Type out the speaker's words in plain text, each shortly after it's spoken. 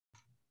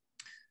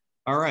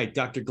All right,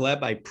 Dr.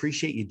 Gleb, I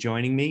appreciate you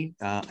joining me.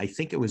 I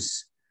think it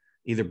was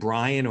either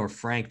Brian or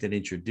Frank that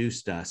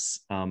introduced us,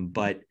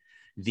 but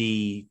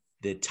the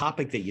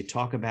topic that you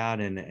talk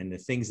about and the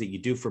things that you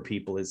do for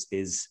people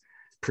is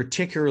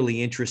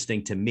particularly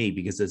interesting to me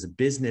because as a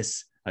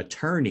business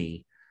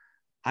attorney,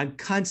 I'm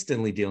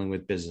constantly dealing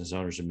with business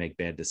owners who make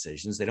bad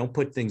decisions. They don't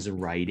put things in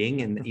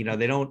writing, and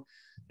they don't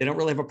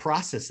really have a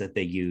process that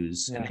they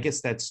use. And I Yeah.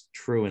 guess that's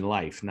true in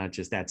life, not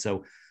just that.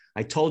 So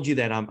I told you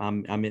that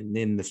I'm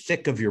in the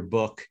thick of your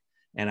book,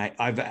 and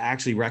I've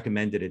actually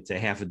recommended it to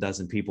half a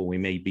dozen people. We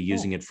may be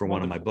using Oh, it for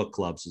one of my wonderful. book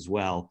clubs as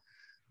well.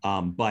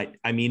 But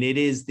I mean, it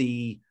is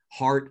the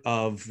heart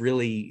of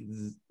really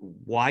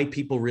why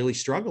people really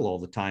struggle all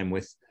the time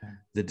with Yeah.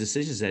 the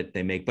decisions that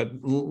they make. But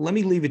let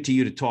me leave it to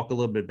you to talk a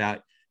little bit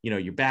about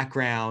your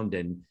background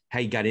and how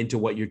you got into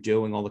what you're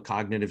doing, all the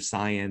cognitive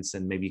science,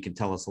 and maybe you can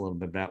tell us a little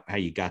bit about how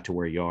you got to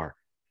where you are.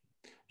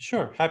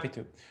 Sure, happy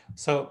to.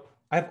 So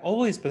I've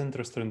always been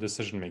interested in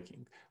decision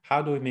making.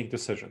 How do we make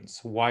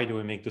decisions? Why do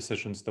we make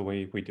decisions the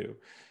way we do?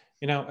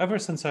 Ever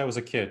since I was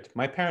a kid,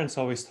 my parents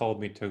always told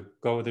me to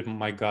go with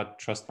my gut,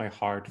 trust my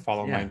heart,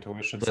 follow my Yeah,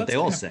 intuitions. but they That's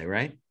all kind of say,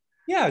 right?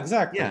 Yeah,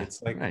 exactly. Yeah,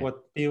 It's like right,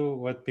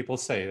 what people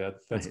say.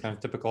 That's right. kind of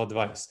typical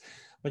advice.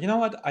 But you know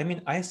what? I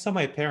mean, I saw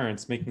my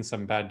parents making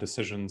some bad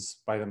decisions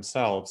by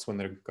themselves when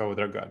they go with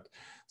their gut.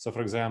 So,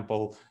 for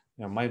example,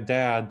 my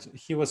dad,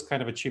 he was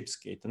kind of a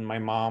cheapskate, and my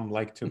mom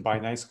liked to buy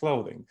nice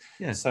clothing.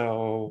 Yeah,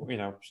 So,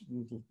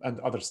 and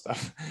other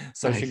stuff.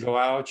 So she'd right, go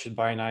out, she'd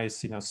buy a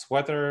nice,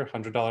 sweater,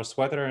 $100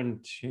 sweater,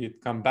 and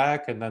she'd come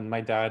back, and then my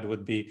dad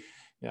would be,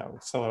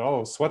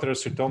 so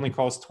sweaters should only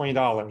cost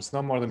 $20,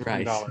 no more than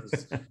right.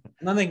 $20.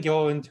 And then they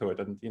go into it,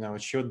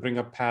 and she would bring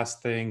up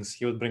past things,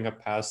 he would bring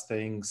up past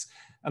things,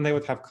 and they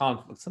would have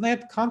conflicts. And they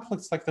had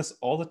conflicts like this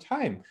all the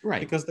time Right,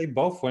 because they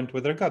both went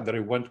with their gut. They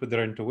went with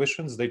their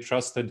intuitions. They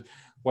trusted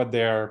what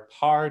their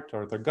heart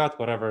or their gut,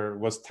 whatever,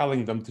 was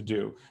telling them to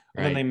do.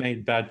 And then right. they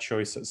made bad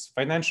choices,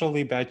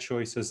 financially bad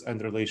choices and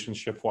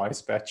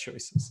relationship-wise bad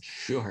choices.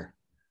 Sure.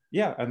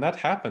 Yeah, and that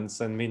happens.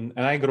 I mean,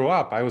 and I grew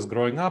up. I was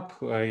growing up.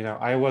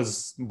 I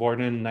was born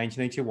in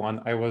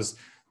 1981. I was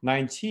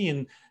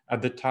 19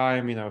 at the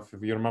time. If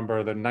you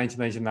remember the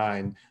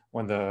 1999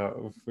 when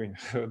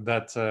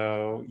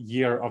that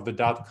year of the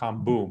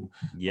dot-com boom,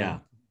 when Yeah,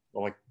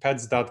 like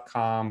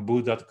pets.com,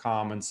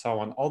 boo.com, and so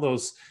on, all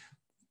those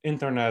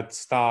internet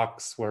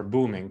stocks were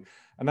booming.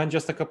 And then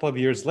just a couple of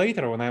years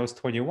later, when I was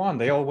 21,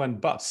 they all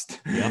went bust.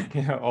 yep.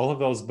 All of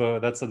those,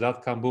 that's a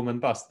dot-com boom and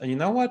bust. And you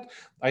know what?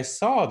 I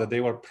saw that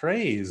they were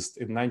praised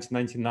in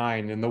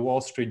 1999 in the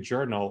Wall Street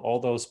Journal, all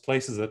those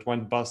places that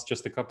went bust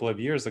just a couple of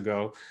years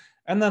ago.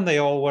 And then they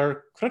all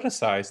were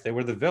criticized. They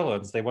were the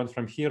villains. They went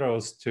from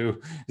heroes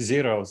to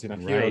zeros,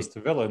 heroes Right.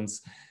 to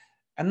villains,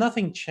 and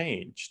nothing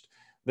changed.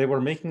 They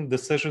were making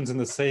decisions in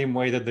the same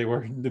way that they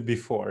were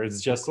before. It's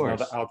Of just, the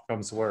course.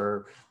 outcomes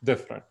were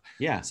different.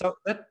 Yeah. So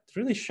that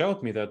really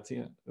showed me that,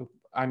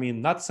 I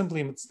mean,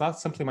 it's not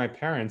simply my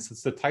parents,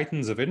 it's the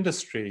titans of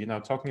industry,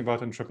 talking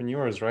about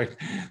entrepreneurs, right?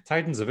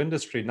 Titans of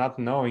industry not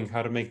knowing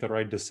how to make the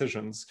right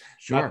decisions,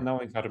 not Sure.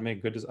 knowing how to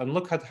make good, and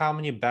look at how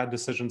many bad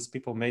decisions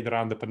people made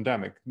around the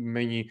pandemic.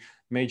 Many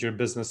major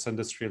business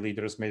industry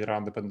leaders made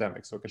around the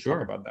pandemic. So we could talk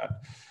Sure. about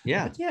that.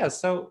 Yeah. But yeah,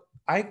 so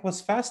I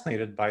was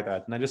fascinated by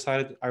that. And I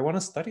decided I want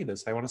to study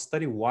this. I want to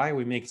study why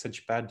we make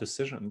such bad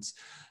decisions.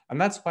 And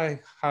that's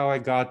how I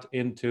got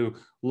into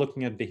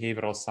looking at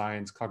behavioral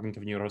science,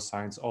 cognitive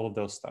neuroscience, all of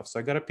those stuff. So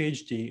I got a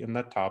PhD in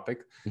that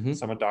topic. Hmm.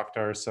 So I'm a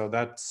doctor. So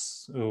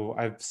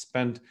I've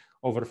spent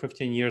over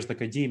 15 years in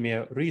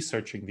academia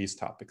researching these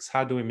topics.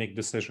 How do we make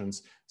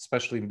decisions,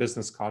 especially in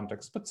business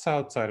context, but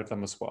outside of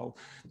them as well,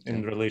 in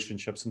Okay.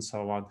 relationships and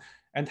so on.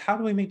 And how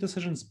do we make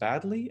decisions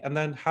badly? And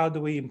then how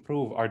do we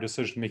improve our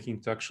decision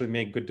making to actually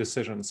make good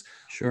decisions?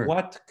 Sure.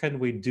 What can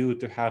we do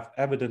to have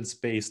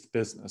evidence-based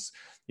business?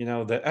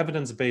 The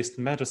evidence-based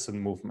medicine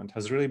movement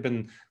has really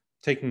been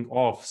taking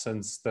off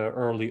since the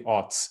early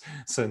aughts,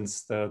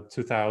 since the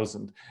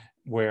 2000,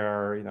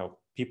 where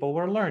people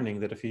were learning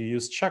that if you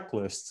use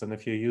checklists and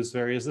if you use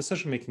various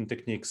decision-making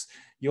techniques,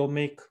 you'll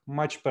make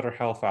much better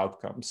health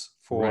outcomes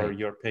for Right.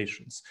 your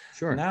patients.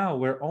 Sure. Now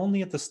we're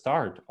only at the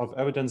start of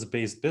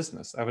evidence-based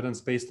business,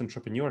 evidence-based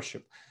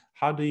entrepreneurship.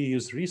 How do you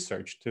use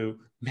research to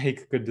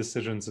make good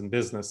decisions in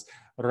business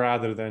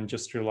rather than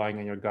just relying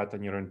on your gut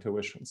and your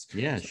intuitions?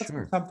 Yeah. So that's been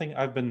Sure. something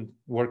I've been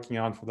working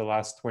on for the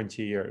last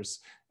 20 years.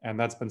 And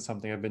that's been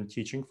something I've been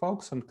teaching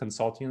folks and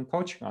consulting and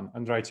coaching on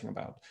and writing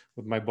about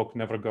with my book,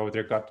 Never Go With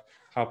Your Gut,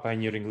 How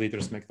Pioneering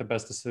Leaders Make the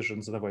Best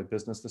Decisions and Avoid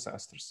Business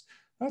Disasters.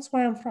 That's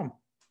where I'm from.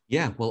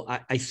 Yeah. Well,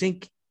 I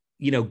think,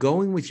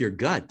 going with your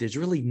gut, there's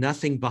really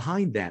nothing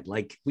behind that.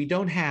 Like we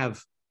don't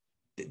have,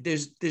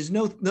 there's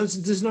no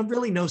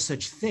really no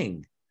such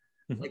thing.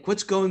 Mhm. Like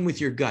what's going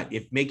with your gut?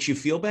 It makes you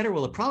feel better.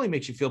 Well, it probably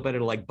makes you feel better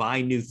to like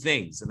buy new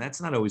things. And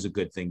that's not always a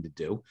good thing to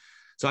do.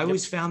 So I Yep.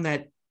 always found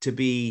that to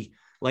be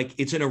like,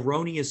 it's an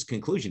erroneous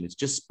conclusion. It's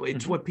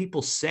Mhm. what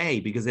people say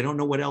because they don't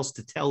know what else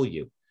to tell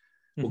you.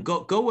 Well,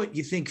 Mhm. go what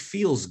you think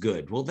feels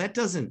good. Well, that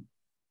doesn't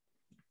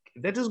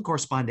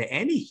correspond to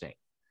anything.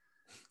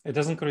 It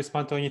doesn't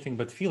correspond to anything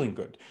but feeling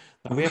good.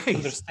 Now we have to Right.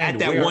 understand At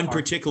that where one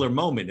particular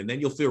moment, and then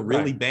you'll feel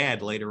really right.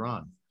 bad later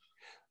on.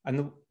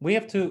 And we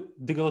have to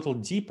dig a little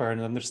deeper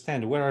and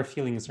understand where our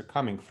feelings are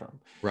coming from.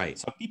 Right.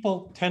 So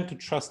people tend to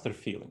trust their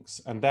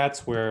feelings, and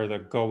that's where the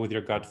go with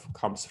your gut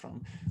comes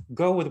from.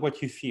 Go with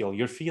what you feel.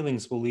 Your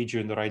feelings will lead you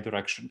in the right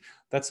direction.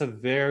 That's a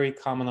very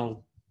common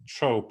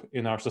trope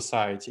in our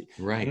society,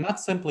 Right. and not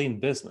simply in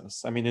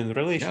business. I mean, in Oh,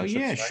 relationships,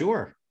 yeah, right?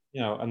 sure.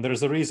 And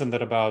there's a reason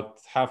that about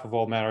half of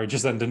all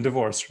marriages end in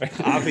divorce,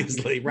 right?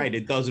 Obviously, right.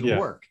 It doesn't Yeah.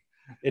 work.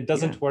 It Yeah.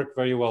 doesn't work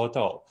very well at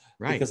all,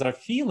 Right. because our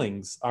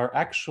feelings are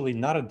actually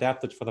not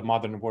adapted for the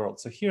modern world.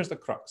 So here's the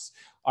crux.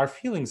 Our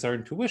feelings, our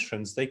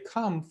intuitions, they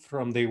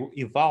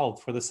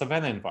evolved for the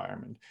savanna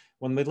environment.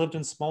 When we lived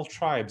in small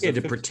tribes Yeah, of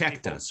to 50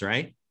 protect people. us,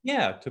 right?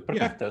 Yeah, to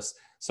protect us.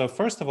 So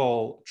first of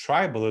all,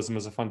 tribalism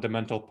is a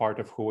fundamental part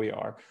of who we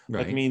are.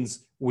 Right. That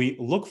means we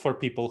look for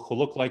people who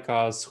look like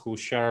us, who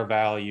share our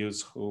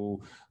values,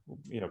 who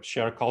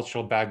share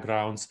cultural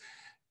backgrounds.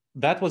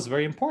 That was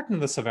very important in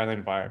the savanna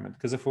environment,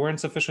 because if we weren't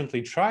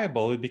sufficiently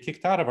tribal, we'd be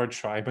kicked out of our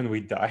tribe and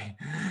we'd die.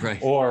 Right.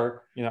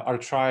 Or, our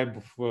tribe,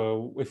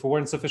 if we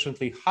weren't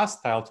sufficiently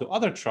hostile to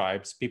other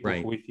tribes, people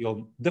Right. who we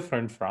feel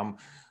different from,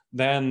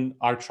 then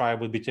our tribe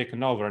would be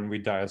taken over and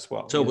we'd die as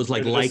well. So it was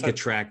like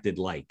attracted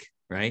like,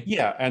 right?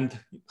 Yeah, and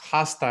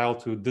hostile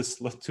to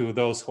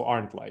those who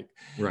aren't like.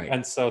 Right.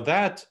 And so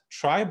that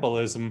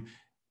tribalism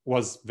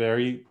was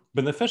very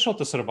beneficial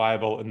to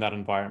survival in that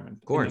environment.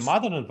 Of course. In the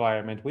modern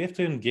environment, we have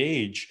to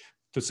engage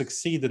to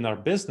succeed in our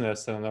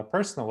business and in our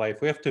personal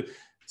life. We have to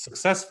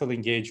successfully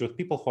engage with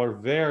people who are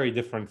very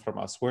different from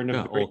us. We're in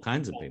all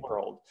kinds of people.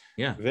 World,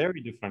 yeah,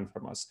 very different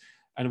from us.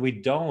 And we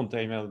don't,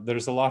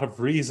 there's a lot of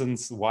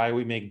reasons why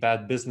we make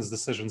bad business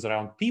decisions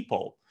around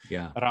people,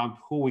 around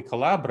who we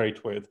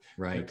collaborate with.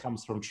 Right. It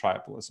comes from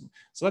tribalism.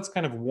 So that's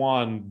kind of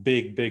one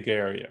big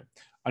area.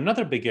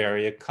 Another big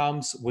area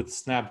comes with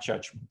snap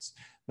judgments.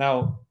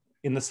 Now,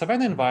 in the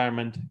savanna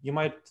environment,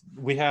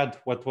 we had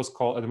what was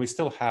called, and we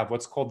still have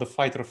what's called the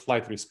fight or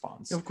flight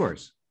response. Of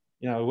course.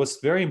 It was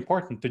very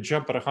important to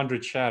jump at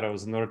 100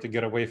 shadows in order to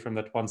get away from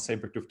that one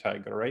saber-toothed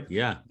tiger, right?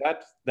 Yeah.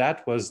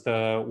 That was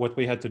what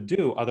we had to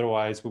do.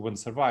 Otherwise, we wouldn't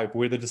survive.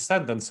 We're the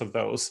descendants of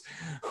those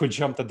who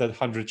jumped at that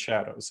 100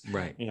 shadows.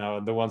 Right.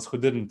 The ones who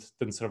didn't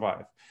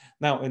survive.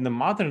 Now, in the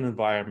modern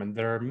environment,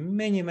 there are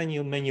many,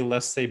 many, many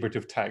less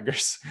saber-toothed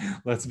tigers.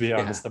 Let's be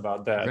honest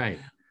about that. Right.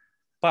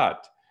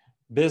 But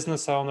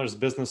business owners,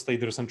 business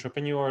leaders,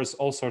 entrepreneurs,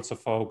 all sorts of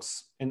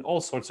folks in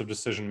all sorts of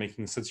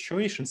decision-making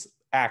situations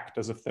act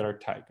as if they're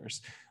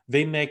tigers.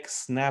 They make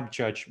snap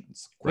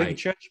judgments, quick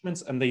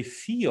judgments, and they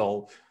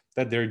feel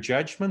that their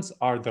judgments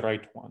are the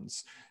right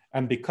ones.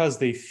 And because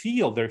they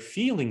feel their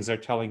feelings are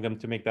telling them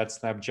to make that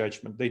snap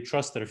judgment, they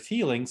trust their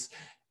feelings,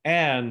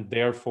 and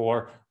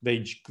therefore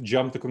they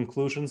jump to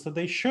conclusions that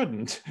they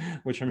shouldn't,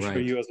 which I'm sure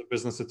you as a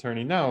business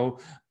attorney know,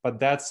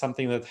 but that's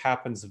something that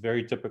happens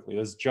very typically,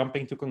 is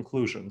jumping to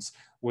conclusions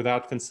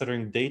without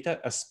considering data,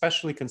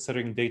 especially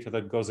considering data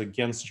that goes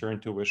against your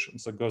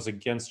intuitions, that goes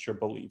against your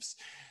beliefs.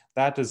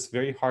 That is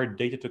very hard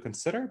data to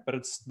consider, but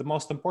it's the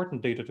most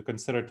important data to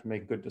consider to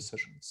make good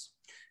decisions.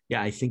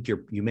 Yeah, I think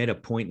you made a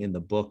point in the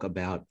book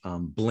about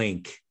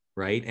Blink,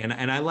 right?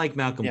 And I like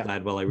Malcolm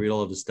Gladwell. I read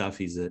all of his stuff.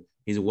 He's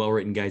a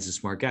well-written guy. He's a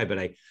smart guy. But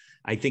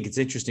I think it's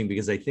interesting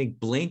because I think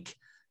Blink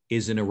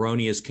is an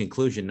erroneous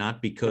conclusion,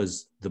 not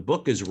because the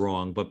book is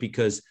wrong, but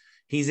because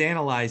he's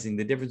analyzing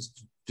the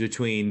difference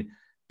between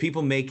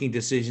people making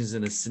decisions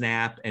in a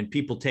snap and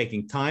people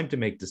taking time to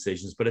make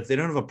decisions. But if they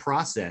don't have a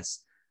process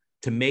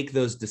to make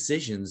those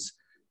decisions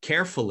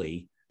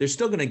carefully, they're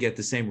still going to get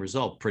the same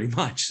result pretty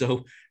much.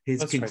 So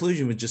his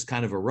conclusion was just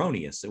kind of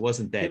erroneous. It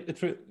wasn't that.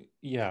 It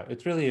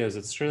really is.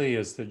 It really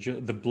is.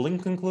 The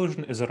Blink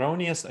conclusion is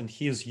erroneous, and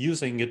he's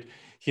using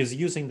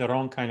the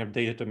wrong kind of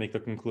data to make the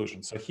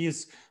conclusion. So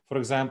he's, for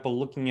example,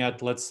 looking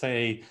at, let's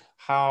say,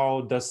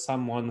 how does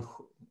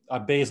a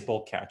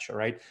baseball catcher,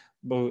 right?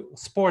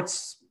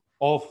 Sports,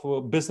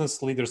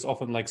 business leaders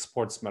often like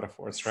sports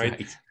metaphors,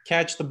 right?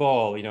 Catch the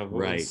ball,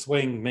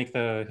 swing, make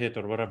the hit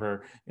or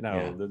whatever,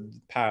 the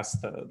pass.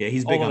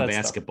 He's big on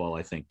basketball,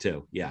 I think,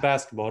 too. Yeah.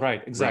 Basketball,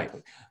 right,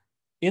 exactly.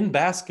 In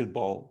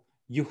basketball,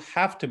 you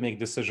have to make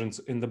decisions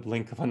in the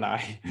blink of an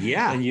eye.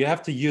 Yeah. And you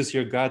have to use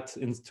your gut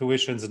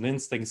intuitions and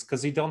instincts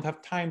because you don't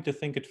have time to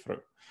think it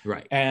through.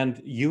 Right.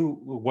 And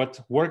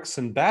what works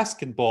in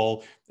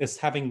basketball is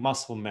having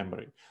muscle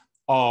memory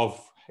of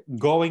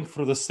going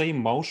through the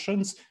same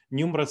motions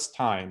numerous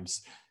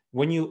times.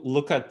 When you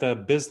look at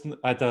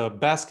a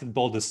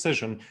basketball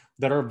decision,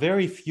 there are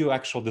very few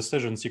actual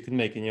decisions you can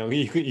make. And,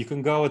 you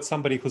can go at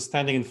somebody who's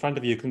standing in front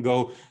of you. You can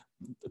go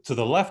to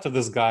the left of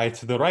this guy,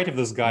 to the right of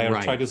this guy,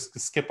 or try to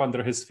skip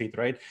under his feet,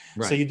 right?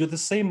 So you do the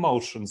same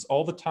motions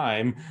all the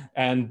time,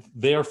 and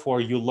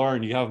therefore you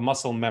learn, you have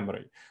muscle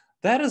memory.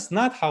 That is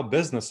not how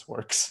business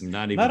works.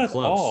 Not even Not at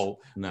close.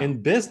 all. No.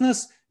 In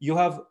business, you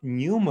have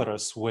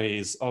numerous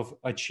ways of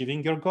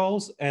achieving your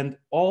goals, and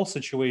all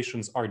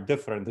situations are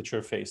different that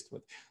you're faced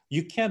with.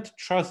 You can't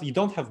trust, you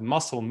don't have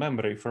muscle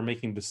memory for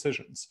making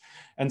decisions.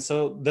 And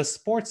so the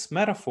sports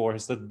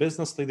metaphors that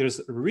business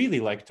leaders really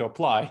like to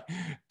apply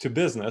to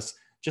business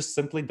just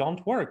simply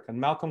don't work. And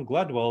Malcolm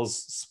Gladwell's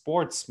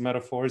sports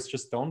metaphors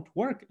just don't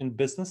work in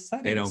business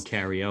settings. They don't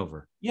carry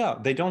over. Yeah,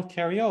 they don't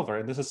carry over.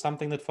 And this is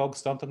something that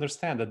folks don't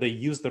understand, that they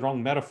use the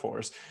wrong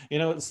metaphors.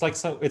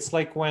 It's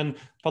like when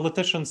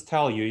politicians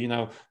tell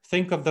you,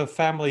 think of the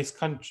family's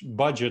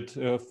budget,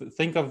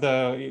 think of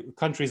the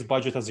country's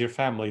budget as your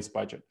family's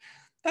budget.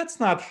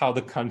 That's not how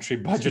the country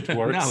budget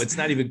works. No, it's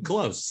not even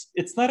close.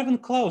 It's not even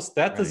close.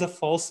 That is Right. a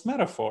false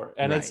metaphor.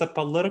 And it's a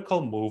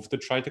political move to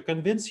try to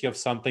convince you of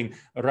something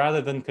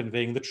rather than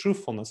conveying the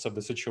truthfulness of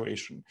the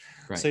situation.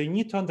 Right. So you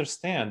need to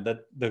understand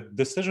that the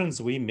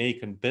decisions we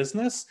make in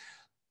business,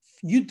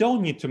 you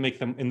don't need to make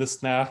them in the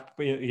snap,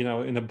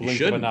 in a blink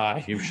of an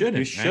eye. You shouldn't.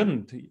 You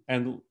shouldn't. Right?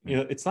 And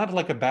it's not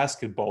like a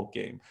basketball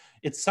game.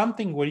 It's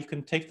something where you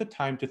can take the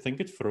time to think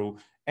it through,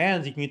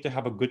 and you need to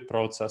have a good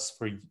process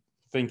for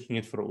thinking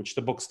it through, which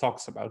the book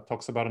talks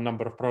about a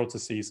number of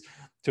processes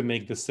to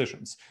make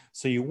decisions.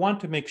 So you want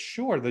to make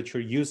sure that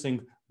you're using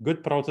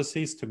good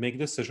processes to make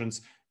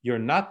decisions. You're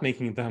not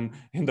making them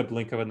in the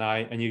blink of an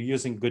eye, and you're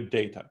using good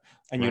data,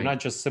 and you're not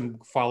just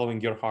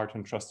following your heart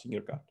and trusting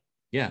your gut.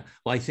 Yeah.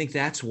 Well, I think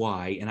that's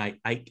why, and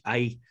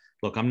I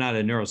look, I'm not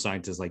a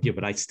neuroscientist like you,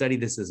 but I study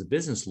this as a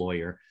business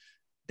lawyer.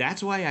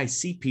 That's why I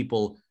see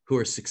people who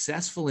are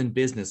successful in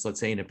business, let's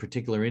say in a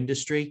particular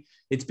industry.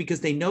 It's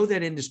because they know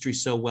that industry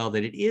so well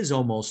that it is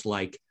almost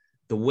like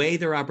the way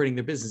they're operating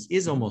their business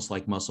is almost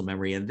like muscle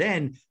memory. And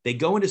then they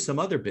go into some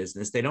other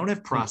business. They don't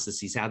have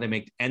processes, how they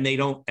make, and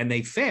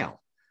they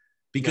fail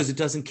because it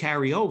doesn't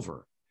carry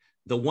over.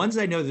 The ones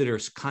I know that are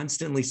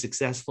constantly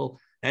successful,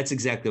 that's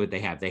exactly what they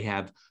have. They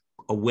have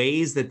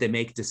ways that they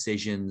make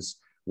decisions,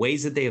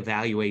 ways that they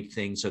evaluate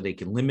things so they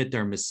can limit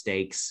their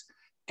mistakes.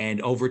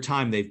 And over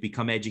time, they've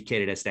become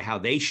educated as to how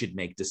they should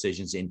make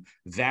decisions in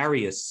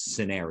various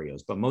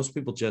scenarios. But most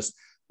people just,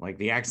 like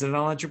the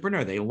accidental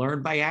entrepreneur, they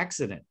learn by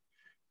accident.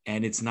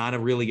 And it's not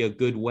a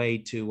good way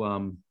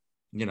to,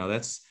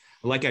 that's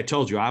like I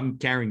told you, I'm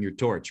carrying your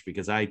torch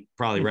because I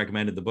probably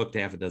recommended the book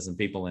to half a dozen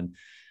people. And,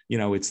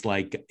 it's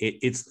like,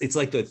 it's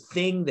like the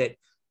thing that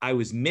I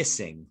was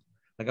missing.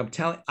 Like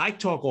I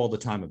talk all the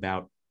time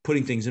about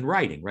putting things in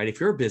writing, right? If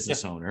you're a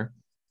business owner,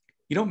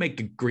 you don't make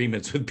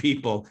agreements with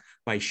people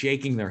by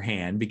shaking their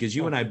hand, because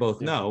you and I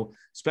both know,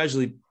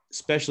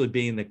 especially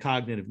being in the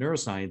cognitive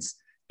neuroscience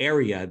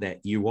area that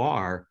you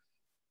are,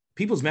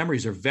 people's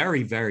memories are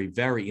very, very,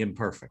 very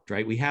imperfect,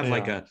 right? We have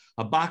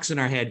a box in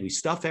our head, we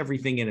stuff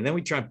everything in, and then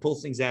we try to pull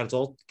things out. It's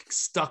all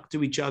stuck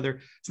to each other.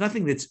 It's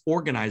nothing that's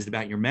organized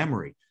about your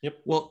memory. Yep.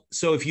 Well,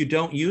 so if you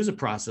don't use a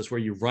process where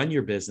you run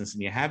your business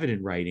and you have it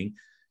in writing,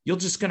 you're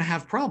just going to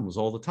have problems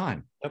all the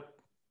time. Yep.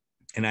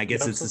 And I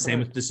guess it's the same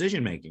with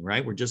decision-making,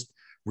 right? We're just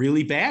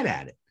really bad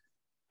at it.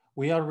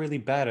 We are really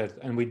bad at it,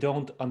 and we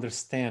don't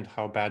understand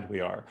how bad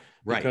we are.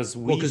 Right. Because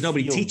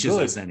nobody teaches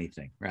us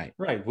anything. Right.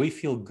 Right. We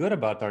feel good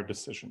about our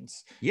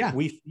decisions. Yeah.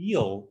 We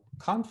feel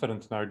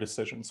confident in our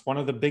decisions. One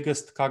of the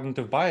biggest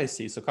cognitive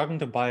biases. So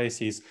cognitive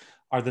biases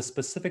are the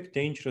specific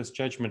dangerous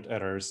judgment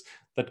errors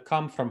that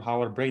come from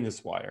how our brain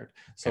is wired.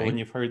 So when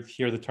you've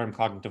hear the term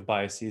cognitive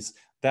biases,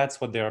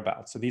 that's what they're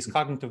about. So these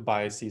cognitive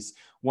biases,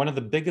 one of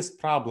the biggest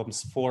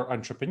problems for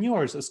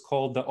entrepreneurs is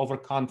called the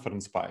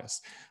overconfidence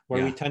bias,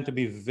 where we tend to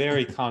be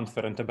very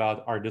confident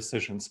about our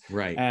decisions.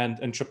 Right. And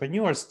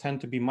entrepreneurs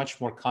tend to be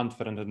much more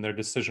confident in their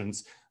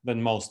decisions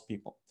than most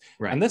people.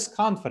 Right. And this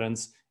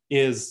confidence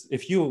is,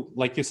 if you,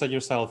 like you said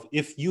yourself,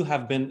 if you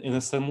have been in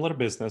a similar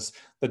business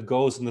that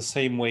goes in the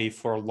same way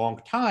for a long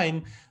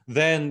time,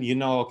 then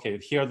okay,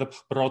 here are the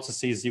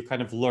processes, you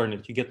kind of learn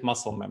it, you get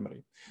muscle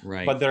memory.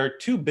 Right. But there are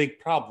two big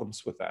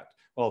problems with that.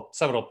 Well,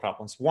 several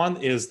problems. One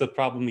is the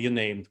problem you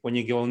named when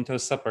you go into a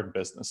separate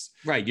business.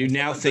 Right. You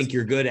now think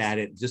you're good at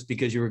it just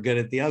because you were good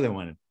at the other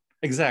one.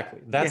 Exactly.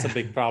 That's a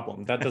big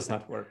problem. That does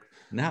not work.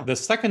 No. The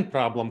second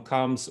problem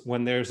comes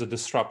when there's a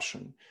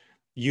disruption.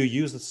 You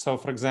use it. So,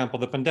 for example,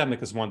 the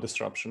pandemic is one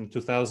disruption.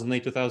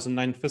 2008,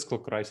 2009 fiscal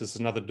crisis is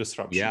another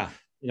disruption. Yeah.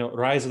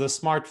 Rise of the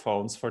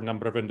smartphones for a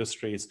number of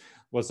industries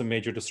was a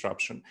major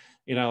disruption.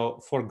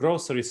 For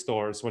grocery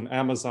stores, when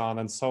Amazon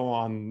and so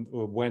on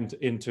went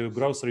into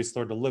grocery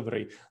store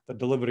delivery, the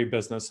delivery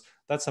business,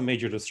 that's a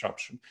major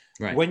disruption.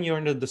 Right. When you're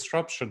in a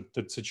disruption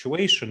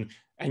situation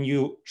and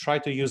you try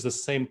to use the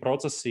same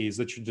processes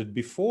that you did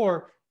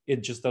before,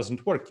 it just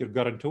doesn't work. Your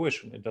gut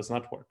intuition, it does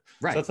not work.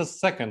 Right. So that's a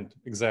second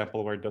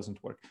example where it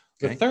doesn't work.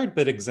 The third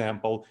big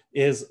example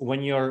is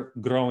when you're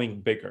growing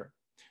bigger.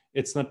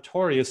 It's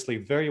notoriously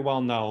very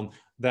well known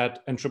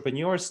that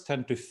entrepreneurs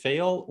tend to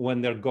fail when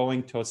they're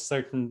going to a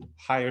certain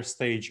higher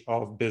stage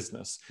of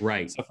business.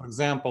 Right. So for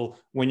example,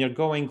 when you're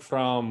going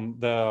from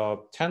the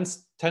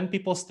 10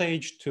 people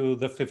stage to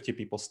the 50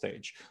 people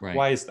stage. Right.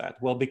 Why is that?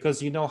 Well,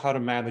 because you know how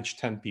to manage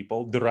 10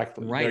 people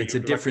directly. Right. It's a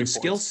different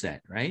skill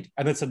set, right?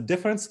 And it's a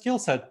different skill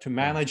set to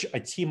manage a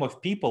team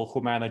of people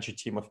who manage a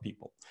team of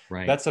people.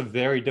 Right. That's a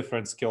very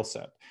different skill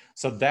set.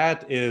 So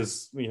that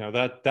is,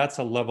 that's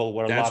a level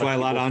where that's why a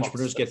lot of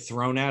entrepreneurs get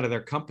thrown out of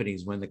their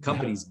companies when the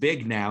company's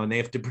big now and they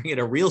have to bring in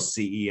a real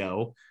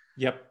CEO.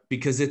 Yep.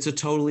 Because it's a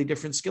totally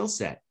different skill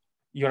set.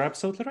 You're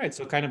absolutely right.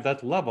 So kind of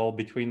that level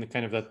between the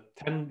kind of that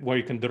 10 where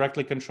you can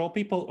directly control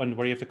people and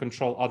where you have to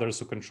control others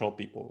who control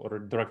people or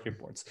direct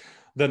reports.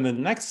 Then the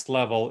next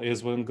level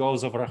is when it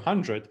goes over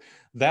 100.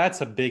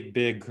 That's a big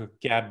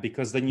gap,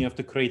 because then you have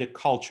to create a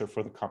culture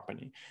for the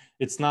company.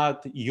 It's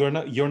not, you're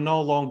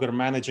no longer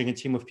managing a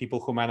team of people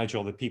who manage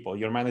all the people.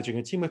 You're managing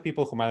a team of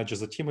people who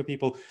manages a team of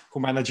people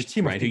who manage a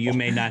team of people. Who you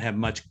may not have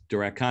much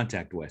direct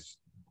contact with.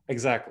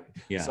 Exactly.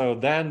 Yeah. So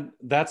then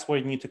that's where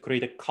you need to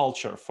create a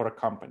culture for a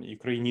company.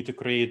 You need to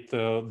create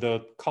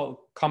the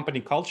company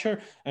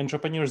culture.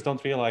 Entrepreneurs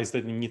don't realize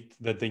that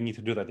they need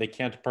to do that. They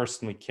can't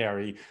personally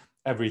carry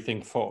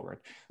everything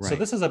forward. Right. So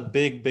this is a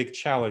big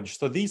challenge.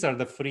 So these are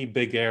the three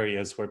big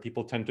areas where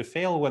people tend to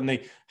fail when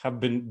they have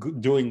been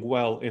doing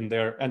well in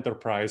their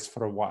enterprise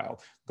for a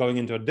while. Going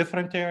into a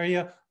different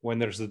area when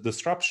there's a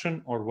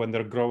disruption, or when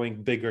they're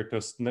growing bigger to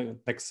the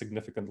next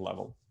significant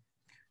level.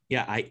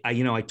 Yeah,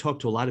 I talk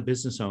to a lot of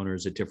business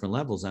owners at different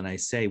levels, and I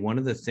say one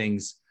of the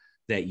things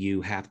that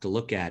you have to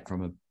look at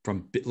from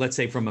let's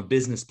say from a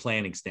business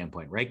planning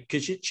standpoint, right?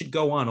 Because it should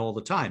go on all the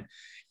time,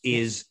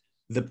 is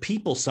the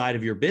people side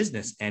of your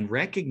business, and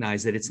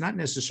recognize that it's not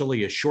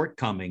necessarily a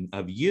shortcoming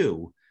of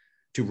you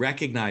to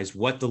recognize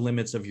what the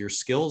limits of your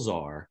skills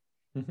are,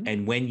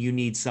 and when you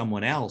need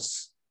someone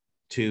else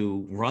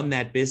to run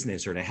that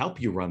business, or to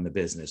help you run the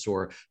business,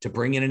 or to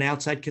bring in an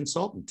outside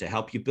consultant to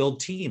help you build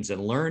teams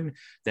and learn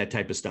that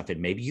type of stuff. And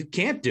maybe you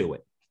can't do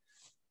it.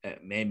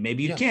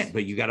 Maybe you can't,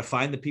 but you got to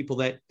find the people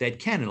that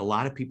can. And a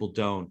lot of people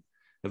don't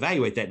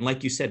evaluate that. And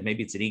like you said,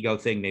 maybe it's an ego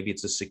thing. Maybe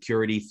it's a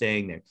security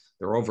thing.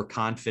 They're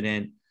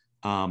overconfident.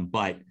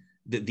 But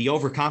the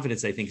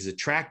overconfidence, I think, is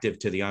attractive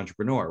to the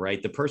entrepreneur,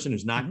 right? The person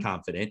who's not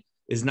confident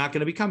is not going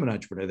to become an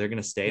entrepreneur. They're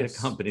going to stay at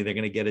a company. They're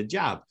going to get a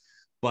job.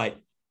 But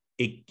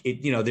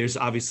there's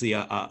obviously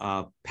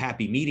a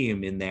happy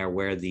medium in there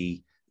where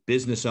the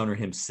business owner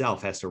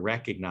himself has to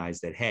recognize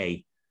that,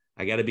 hey,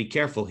 I got to be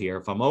careful here.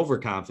 If I'm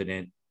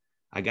overconfident,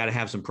 I got to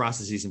have some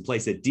processes in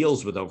place that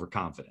deals with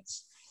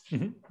overconfidence.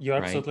 You're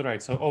absolutely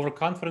right. So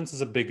overconfidence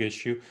is a big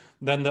issue.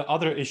 Then the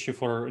other issue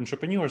for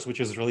entrepreneurs, which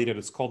is related,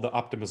 it's called the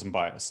optimism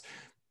bias.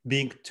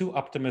 Being too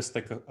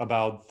optimistic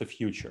about the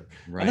future.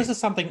 Right. And this is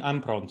something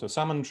I'm prone to. So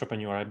I'm an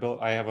entrepreneur.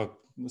 I have a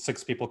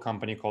 6-people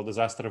company called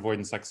Disaster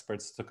Avoidance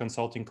Experts. It's a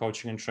consulting,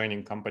 coaching, and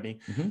training company.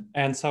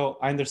 And so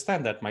I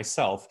understand that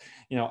myself.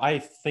 I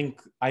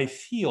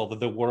feel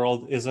that the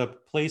world is a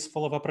place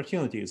full of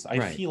opportunities. I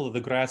feel that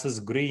the grass is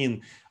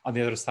green on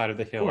the other side of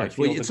the hill. Well, it's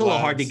a little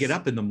hard to get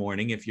up in the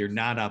morning if you're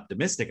not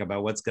optimistic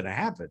about what's going to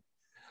happen.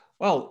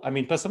 Well, I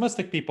mean,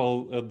 pessimistic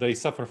people, they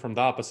suffer from the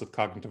opposite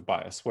cognitive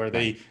bias, where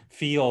they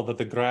feel that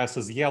the grass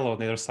is yellow on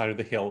the other side of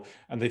the hill,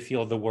 and they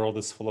feel the world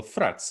is full of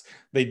threats.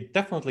 They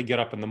definitely get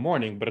up in the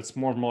morning, but it's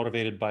more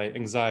motivated by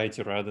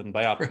anxiety rather than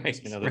by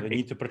optimism. They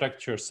need to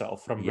protect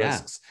yourself from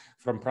risks,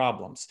 from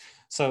problems.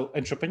 So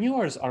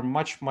entrepreneurs are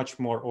much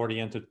more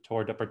oriented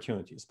toward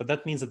opportunities, but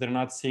that means that they're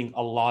not seeing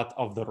a lot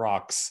of the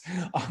rocks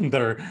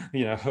under,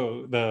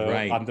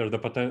 under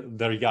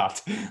their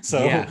yacht.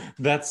 So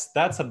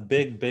that's a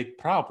big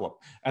problem,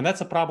 and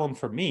that's a problem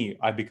for me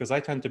because I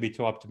tend to be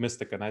too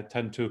optimistic, and I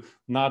tend to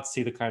not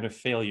see the kind of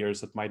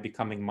failures that might be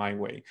coming my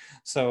way.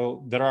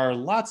 So there are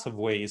lots of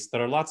ways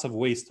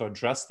to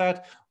address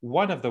that.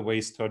 One of the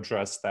ways to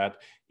address that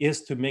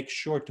is to make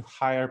sure to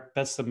hire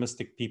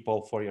pessimistic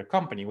people for your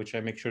company, which I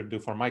make sure to do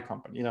for my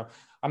company.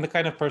 I'm the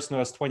kind of person who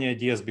has 20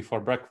 ideas before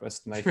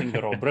breakfast, and I think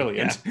they're all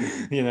brilliant.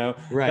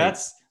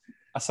 That's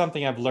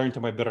something I've learned to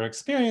my bitter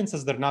experience,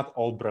 is they're not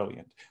all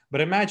brilliant.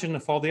 But imagine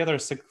if all the other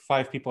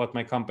 5 people at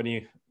my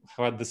company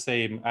had the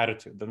same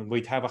attitude, then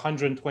we'd have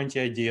 120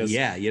 ideas.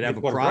 You'd have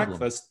a problem.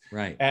 Breakfast,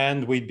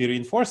 and we'd be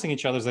reinforcing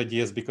each other's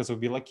ideas, because we'd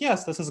be like,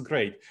 yes, this is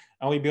great.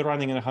 And we'd be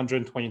running in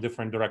 120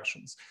 different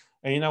directions.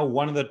 And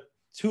one of the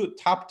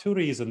top two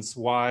reasons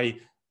why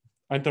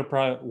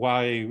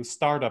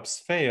startups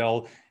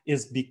fail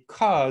is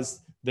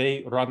because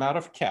they run out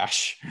of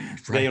cash.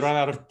 They run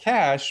out of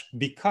cash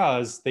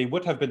because they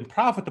would have been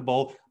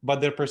profitable,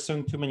 but they're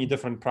pursuing too many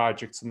different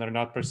projects, and they're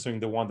not pursuing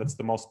the one that's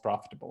the most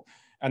profitable.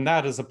 And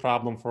that is a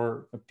problem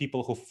for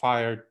people who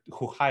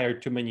hire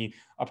too many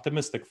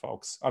optimistic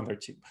folks on their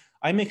team.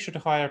 I make sure to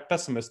hire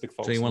pessimistic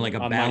folks. So you want like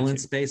a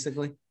balance,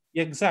 basically?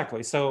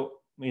 Exactly. So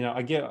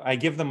I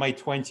give them my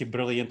 20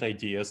 brilliant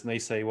ideas, and they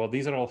say, well,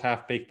 these are all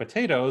half-baked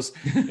potatoes.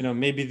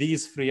 Maybe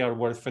these 3 are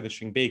worth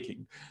finishing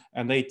baking.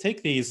 And they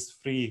take these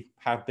 3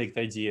 half-baked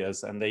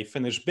ideas, and they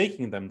finish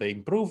baking them, they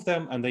improve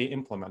them, and they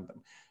implement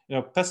them.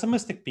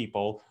 Pessimistic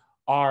people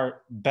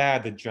are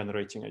bad at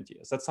generating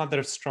ideas. That's not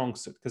their strong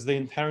suit, because they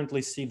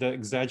inherently see the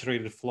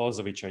exaggerated flaws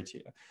of each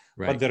idea.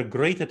 But they're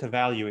great at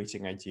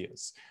evaluating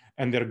ideas.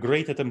 and they're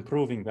great at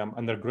improving them,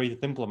 and they're great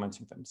at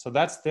implementing them. So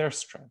that's their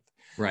strength.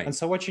 Right. And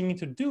so what you need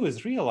to do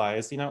is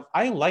realize,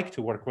 I like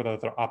to work with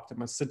other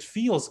optimists. It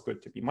feels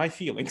good to me. My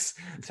feelings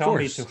tell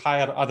me to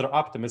hire other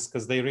optimists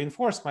because they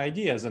reinforce my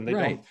ideas and they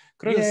don't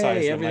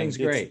criticize them. Everything's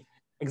great.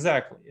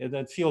 Exactly.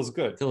 It feels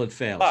good. Till it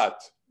fails.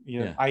 But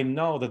I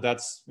know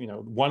that's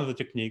one of the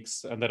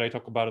techniques that I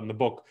talk about in the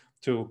book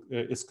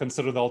is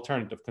consider the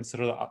alternative,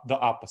 consider the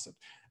opposite.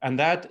 And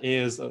that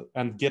is,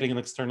 and getting an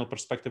external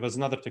perspective is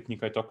another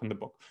technique I talk in the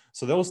book.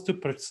 So those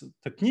two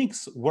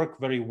techniques work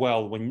very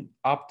well when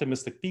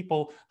optimistic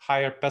people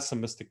hire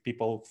pessimistic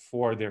people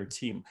for their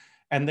team.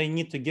 And they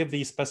need to give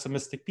these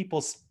pessimistic people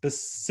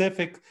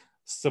specific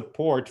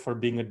support for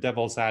being a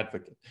devil's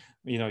advocate.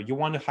 You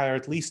want to hire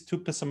at least 2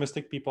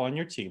 pessimistic people on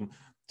your team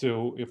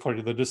for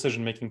the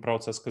decision-making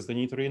process, because they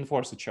need to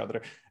reinforce each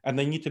other, and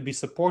they need to be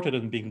supported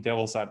in being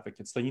devil's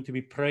advocates. They need to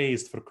be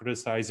praised for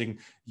criticizing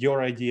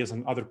your ideas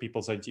and other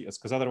people's ideas,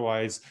 because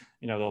otherwise,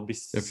 they'll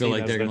feel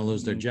like they're going to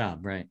lose their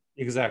job, right?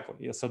 Exactly.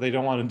 Yeah. So they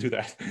don't want to do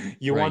that.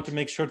 You want to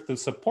make sure to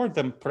support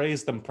them,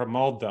 praise them,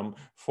 promote them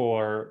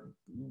for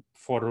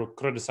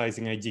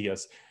criticizing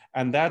ideas.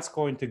 And that's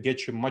going to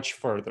get you much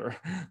further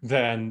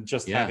than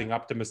just having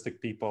optimistic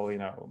people,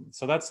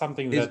 So that's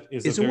something that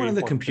is it one of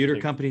the computer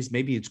companies?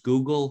 Maybe it's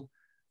Google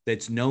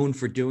that's known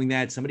for doing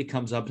that. Somebody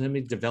comes up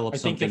and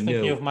develops something new. I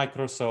think you're thinking of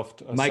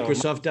Microsoft.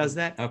 Microsoft does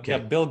that? Okay. Yeah,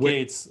 Bill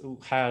Gates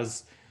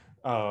has,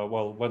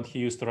 when he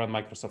used to run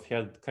Microsoft, he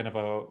had kind of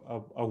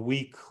a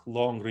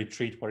week-long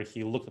retreat where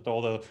he looked at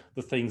all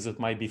the things that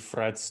might be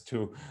threats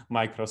to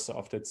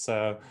Microsoft. It's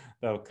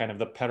kind of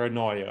the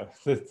paranoia.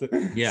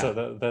 Yeah.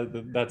 So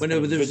that's. But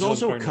no, there's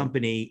also a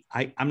company.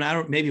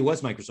 Maybe it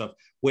was Microsoft,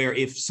 where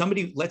if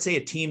somebody, let's say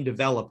a team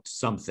developed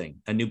something,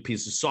 a new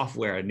piece of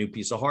software, a new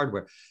piece of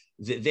hardware,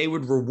 they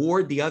would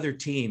reward the other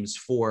teams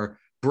for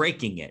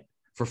breaking it,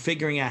 for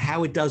figuring out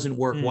how it doesn't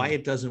work, why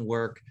it doesn't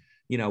work.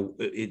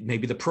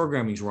 Maybe the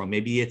programming's wrong.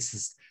 Maybe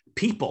it's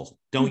people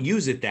don't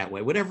use it that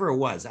way. Whatever it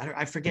was,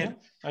 I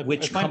forget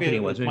which company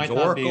it was. It might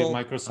not be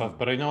Microsoft,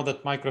 but I know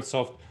that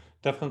Microsoft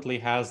definitely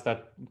has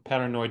that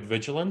paranoid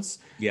vigilance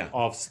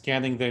of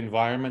scanning the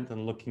environment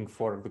and looking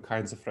for the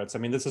kinds of threats. I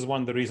mean, this is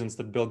one of the reasons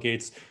that Bill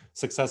Gates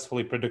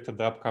successfully predicted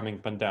the upcoming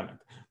pandemic,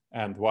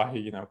 and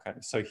why,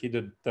 so he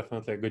did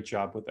definitely a good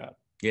job with that.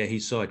 Yeah, he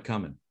saw it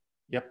coming.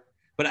 Yep.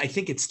 But I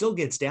think it still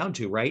gets down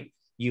to, right,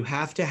 you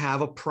have to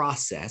have a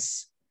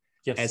process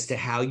as to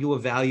how you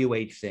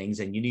evaluate things,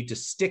 and you need to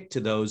stick to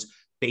those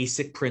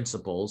basic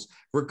principles,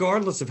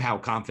 regardless of how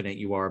confident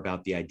you are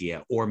about the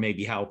idea, or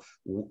maybe how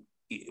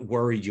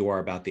worried you are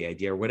about the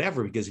idea, or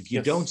whatever. Because if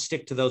you don't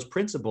stick to those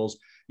principles,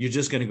 you're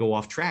just going to go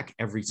off track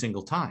every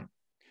single time.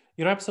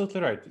 You're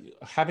absolutely right.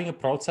 Having a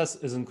process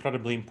is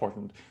incredibly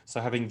important.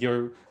 So having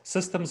your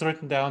systems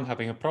written down,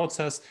 having a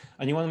process,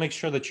 and you want to make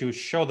sure that you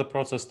show the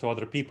process to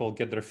other people,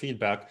 get their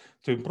feedback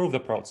to improve the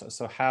process.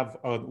 So have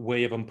a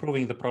way of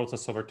improving the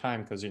process over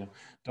time, because,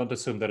 don't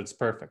assume that it's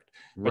perfect.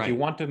 But you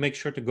want to make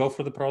sure to go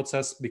through the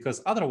process,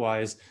 because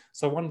otherwise,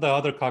 so one of the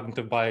other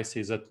cognitive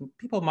biases that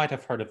people might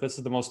have heard of, this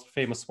is the most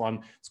famous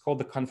one, it's called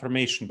the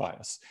confirmation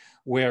bias,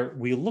 where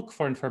we look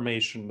for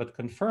information that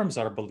confirms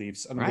our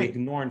beliefs and we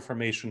ignore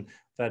information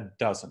that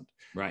doesn't.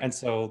 And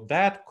so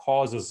that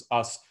causes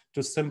us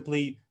to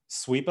simply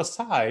sweep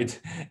aside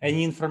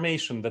any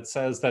information that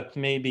says that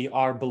maybe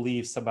our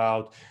beliefs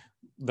about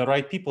the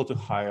right people to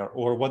hire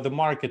or what the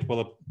market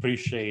will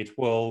appreciate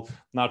will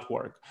not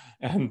work.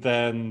 And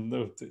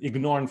then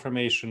ignore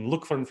information,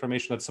 look for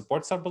information that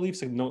supports our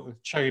beliefs,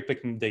 cherry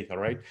picking data,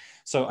 right?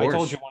 So I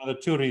told you one of the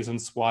 2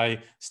 reasons why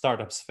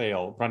startups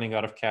fail, running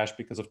out of cash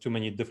because of too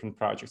many different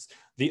projects.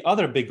 The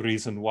other big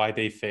reason why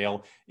they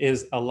fail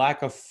is a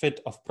lack of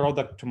fit of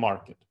product to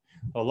market.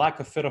 A lack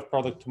of fit of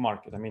product to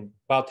market. I mean,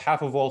 about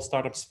half of all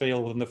startups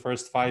fail within the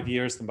first 5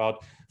 years, and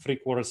about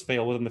 3/4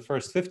 fail within the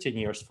first 15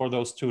 years for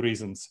those 2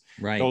 reasons.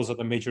 Those are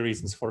the major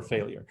reasons for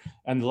failure.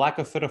 And the lack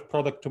of fit of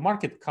product to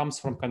market comes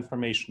from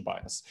confirmation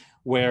bias,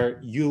 where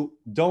you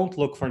don't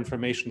look for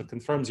information that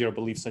confirms your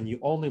beliefs, and you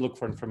only look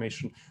for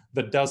information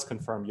that does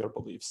confirm your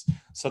beliefs.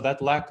 So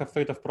that lack of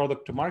fit of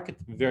product to market,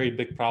 very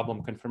big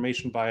problem.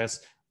 Confirmation bias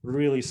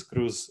really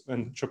screws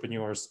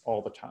entrepreneurs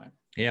all the time.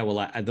 Yeah,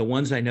 well, the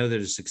ones I know that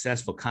are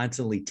successful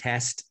constantly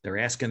test. They're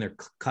asking their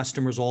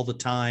customers all the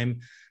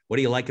time, what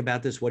do you like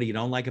about this? What do you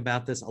don't like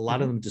about this? A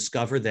lot of them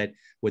discover that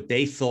what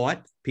they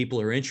thought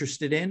people are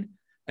interested in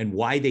and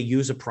why they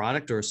use a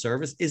product or a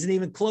service isn't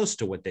even close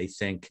to what they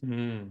think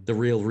the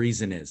real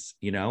reason is,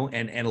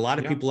 and a lot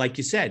of people, like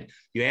you said,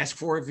 you ask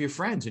for it of your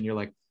friends and you're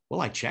like, well,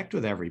 I checked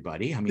with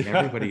everybody. I mean,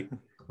 everybody,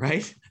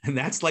 right? And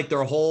that's like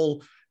their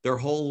whole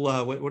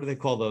what do they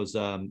call those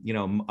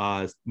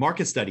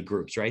market study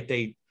groups,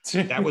 right?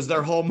 That was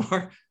their whole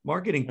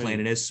marketing plan.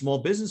 And as small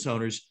business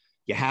owners,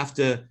 you have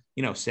to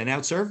send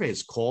out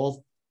surveys,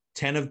 call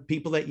 10 of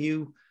people that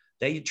you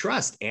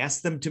trust,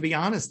 ask them to be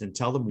honest and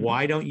tell them,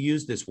 why don't you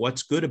use this,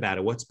 what's good about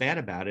it, what's bad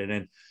about it.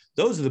 And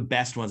those are the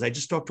best ones. I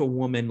just talked to a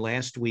woman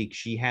last week.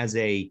 She has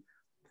a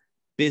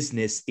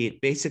business.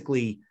 It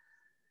basically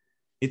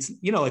it's,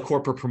 like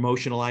corporate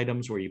promotional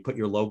items where you put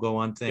your logo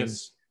on things.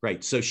 Yes.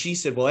 Right. So she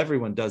said, well,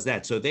 everyone does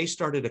that. So they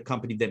started a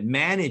company that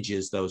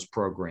manages those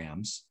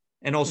programs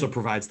and also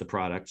provides the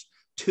products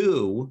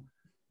to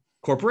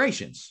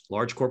corporations,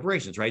 large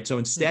corporations. Right. So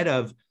instead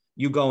of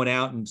you going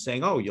out and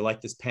saying, oh, you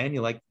like this pen,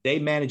 they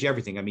manage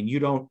everything. I mean, you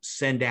don't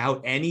send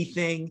out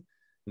anything.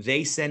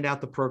 They send out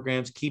the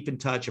programs, keep in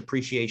touch,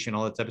 appreciation,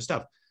 all that type of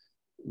stuff.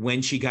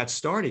 When she got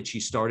started, she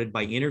started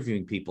by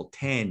interviewing people,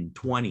 10,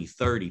 20,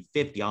 30,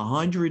 50,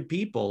 100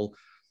 people.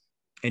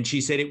 And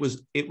she said it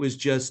was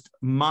just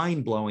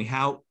mind blowing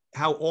how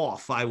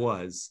off I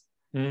was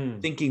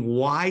thinking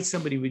why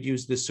somebody would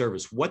use this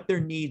service, what their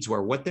needs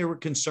were, what they were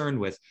concerned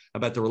with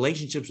about the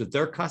relationships with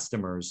their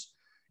customers.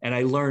 And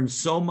I learned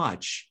so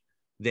much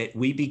that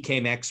we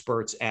became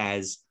experts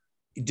as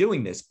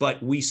doing this,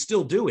 but we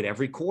still do it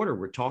every quarter.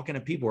 We're talking to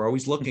people. We're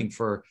always looking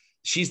for,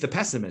 she's the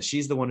pessimist.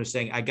 She's the one who's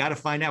saying, I got to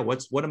find out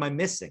what am I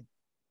missing?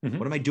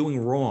 What am I doing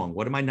wrong?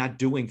 What am I not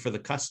doing for the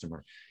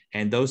customer?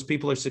 And those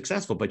people are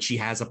successful, but she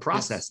has a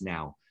process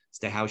now as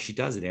to how she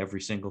does it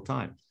every single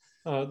time.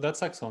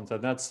 That's excellent.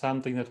 And that's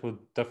something that would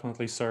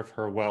definitely serve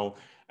her well.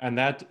 And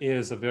that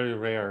is a very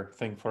rare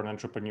thing for an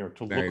entrepreneur,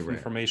 to look for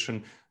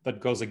information that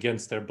goes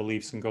against their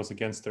beliefs and goes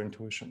against their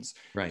intuitions.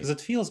 Right. Because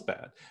it feels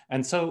bad.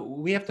 And so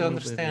we have to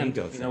understand,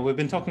 we've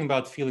been talking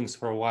about feelings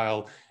for a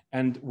while,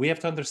 and we have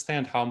to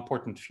understand how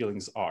important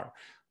feelings are.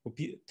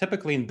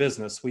 Typically in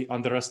business, we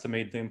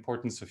underestimate the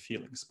importance of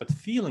feelings, but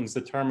feelings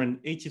determine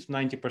 80 to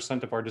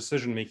 90% of our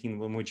decision making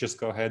when we just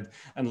go ahead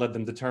and let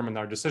them determine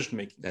our decision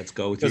making. Let's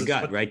go with your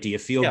gut, right? Do you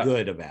feel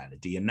good about it?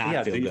 Do you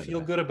not feel good? Do you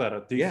feel good about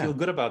it? Do you feel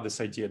good about this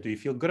idea? Do you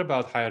feel good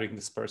about hiring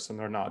this person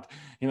or not?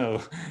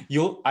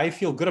 I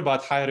feel good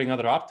about hiring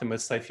other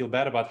optimists. I feel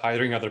bad about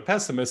hiring other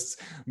pessimists,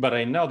 but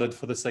I know that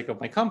for the sake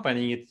of my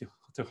company,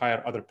 to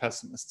hire other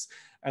pessimists.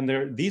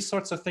 And these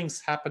sorts of things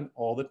happen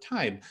all the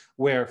time,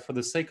 where for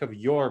the sake of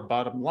your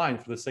bottom line,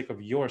 for the sake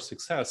of your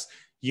success,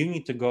 you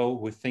need to go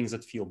with things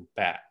that feel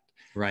bad,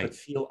 that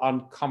feel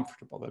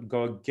uncomfortable, that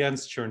go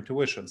against your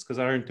intuitions, because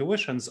our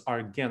intuitions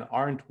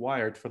aren't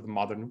wired for the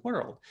modern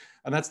world.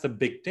 And that's the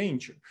big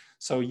danger.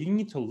 So you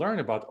need to learn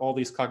about all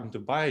these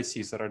cognitive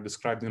biases that are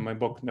described in my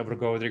book, Never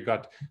Go With Your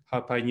Gut, How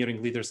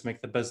Pioneering Leaders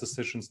Make the Best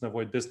Decisions and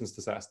Avoid Business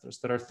Disasters.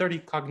 There are 30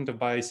 cognitive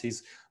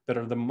biases that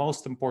are the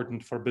most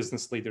important for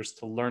business leaders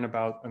to learn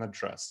about and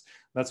address.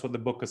 That's what the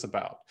book is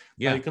about.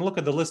 Now, you can look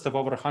at the list of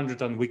over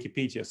 100 on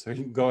Wikipedia. So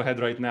you can go ahead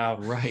right now,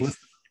 list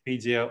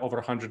Wikipedia, over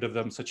 100 of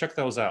them. So check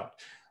those out.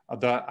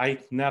 I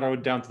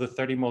narrowed down to the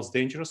 30 most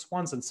dangerous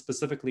ones, and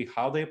specifically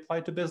how they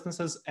apply to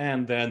businesses,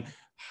 and then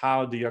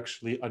how do you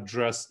actually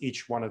address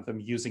each one of them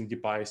using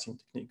debiasing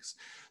techniques.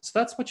 So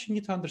that's what you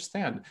need to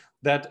understand,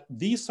 that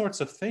these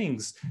sorts of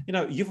things,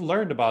 you've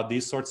learned about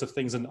these sorts of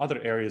things in other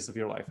areas of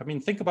your life. I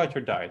mean, think about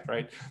your diet,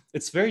 right?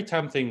 It's very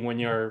tempting when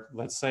you're,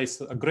 let's say,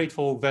 a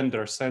grateful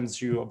vendor sends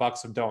you a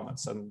box of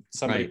donuts and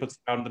somebody puts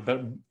it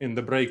down in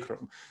the break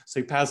room.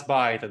 So you pass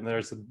by it and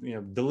there's a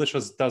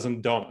delicious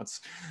dozen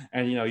donuts.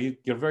 And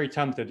you're very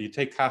tempted. You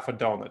take half a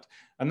donut.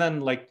 And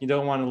then, you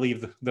don't want to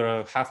leave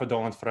the half a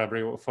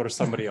donut for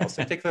somebody else.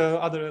 So you take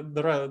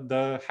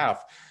the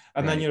half,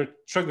 and then you're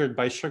triggered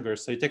by sugar.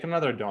 So you take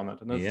another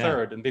donut and a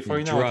third, and before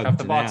you know it, half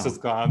the box is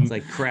gone. It's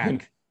like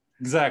crack.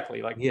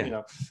 Exactly.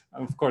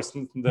 Of course,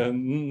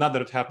 not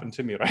that it happened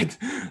to me, right?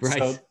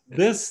 So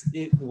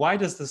why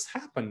does this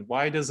happen?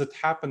 Why does it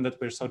happen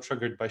that we're so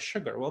triggered by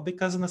sugar? Well,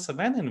 because in the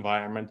savanna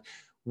environment,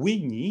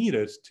 we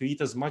needed to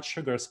eat as much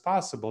sugar as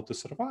possible to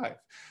survive.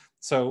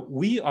 So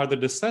we are the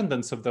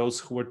descendants of those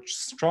who were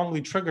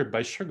strongly triggered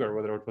by sugar,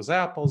 whether it was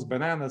apples,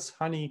 bananas,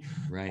 honey.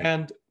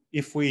 And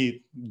if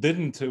we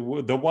didn't,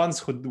 the ones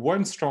who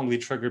weren't strongly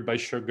triggered by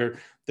sugar,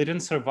 they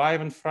didn't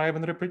survive and thrive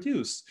and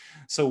reproduce.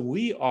 So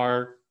we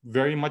are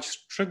very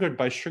much triggered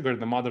by sugar in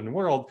the modern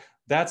world.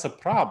 That's a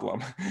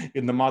problem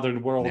in the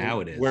modern world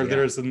where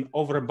there's an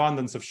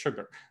overabundance of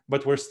sugar,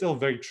 but we're still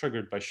very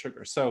triggered by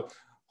sugar. So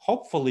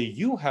hopefully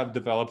you have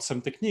developed some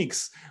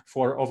techniques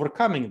for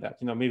overcoming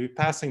that, maybe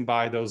passing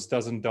by those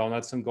dozen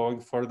donuts and going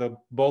for the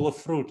bowl of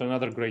fruit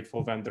another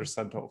grateful vendor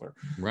sent over.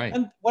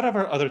 And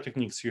whatever other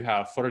techniques you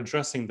have for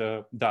addressing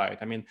the diet.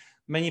 I mean,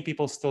 many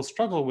people still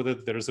struggle with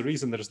it. There's a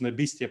reason there's an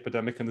obesity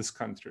epidemic in this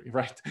country,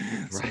 right?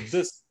 So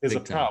this is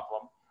a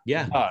problem.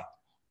 But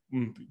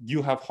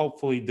you have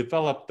hopefully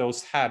developed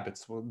those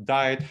habits,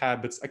 diet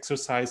habits,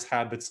 exercise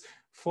habits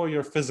for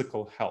your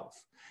physical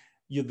health.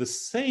 The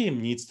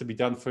same needs to be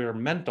done for your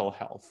mental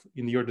health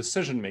in your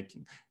decision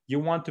making. You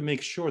want to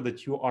make sure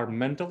that you are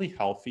mentally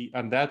healthy,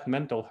 and that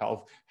mental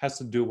health has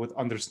to do with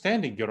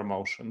understanding your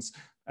emotions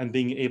and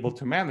being able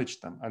to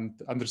manage them. And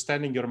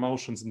understanding your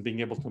emotions and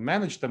being able to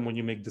manage them when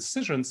you make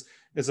decisions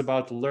is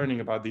about learning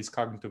about these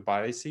cognitive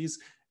biases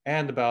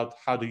and about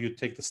how do you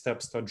take the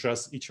steps to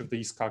address each of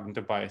these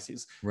cognitive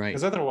biases.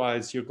 Because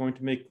otherwise you're going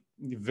to make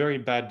very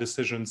bad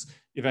decisions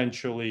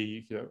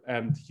eventually,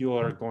 and you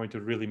are going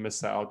to really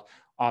miss out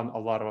on a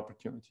lot of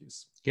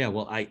opportunities. Yeah,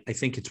 well, I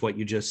think it's what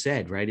you just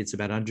said, right? It's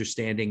about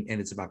understanding,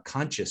 and it's about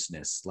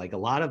consciousness. Like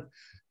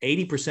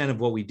 80% of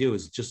what we do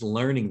is just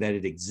learning that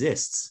it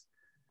exists.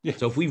 Yeah.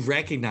 So if we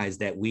recognize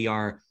that we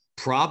are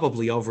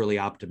probably overly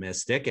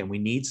optimistic and we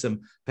need some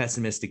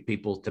pessimistic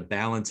people to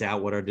balance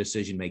out what our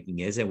decision making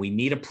is, and we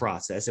need a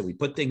process, and we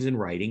put things in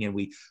writing, and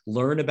we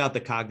learn about the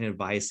cognitive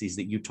biases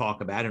that you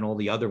talk about and all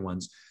the other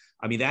ones.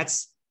 I mean,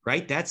 that's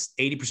right. That's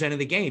 80% of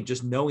the game.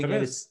 Just knowing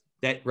that it's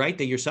that, right,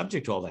 that you're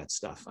subject to all that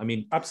stuff. I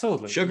mean,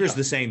 absolutely. Sugar's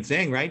the same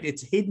thing, right?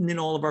 It's hidden in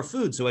all of our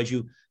food. So as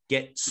you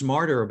get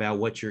smarter about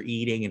what you're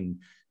eating and,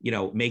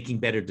 making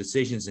better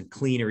decisions and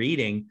cleaner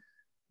eating,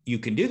 you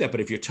can do that.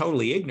 But if you're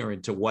totally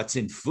ignorant to what's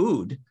in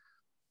food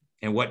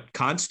and what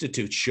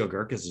constitutes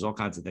sugar, because there's all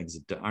kinds of things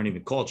that aren't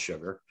even called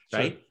sugar,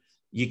 right? Sure.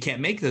 You can't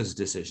make those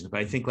decisions.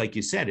 But I think, like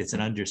you said, it's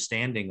an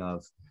understanding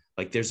of,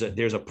 like, there's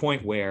a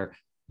point where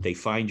they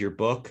find your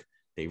book,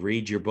 they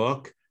read your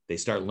book, they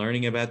start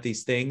learning about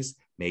these things.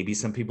 Maybe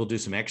some people do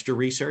some extra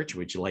research,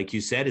 which, like you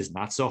said, is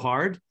not so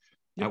hard.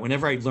 Yep.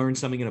 Whenever I learn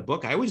something in a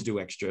book, I always do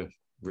extra.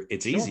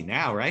 It's easy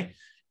now, right?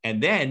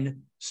 And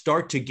then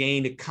start to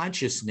gain a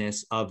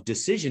consciousness of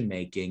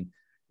decision-making,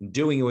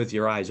 doing it with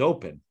your eyes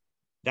open.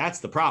 That's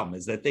the problem,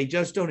 is that they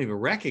just don't even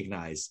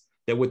recognize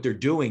that what they're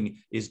doing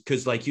is,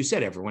 because, like you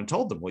said, everyone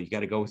told them, well, you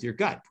got to go with your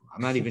gut.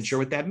 I'm not even sure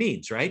what that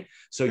means, right?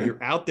 So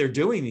you're out there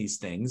doing these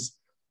things,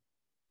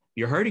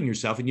 you're hurting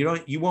yourself, and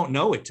you won't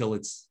know it till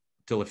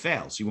it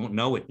fails. You won't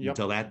know it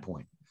until that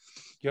point.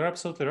 You're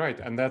absolutely right.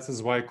 And that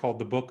is why I called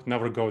the book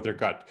Never Go With Your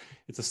Gut.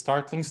 It's a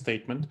startling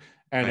statement,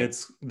 and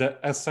it's the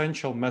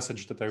essential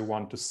message that I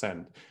want to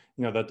send.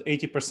 That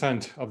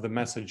 80% of the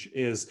message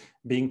is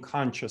being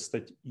conscious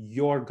that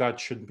your gut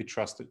shouldn't be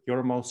trusted. Your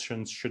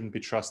emotions shouldn't be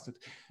trusted.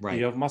 Right.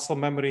 You have muscle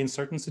memory in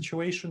certain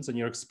situations, and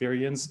your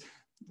experience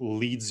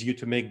leads you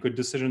to make good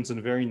decisions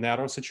in very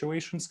narrow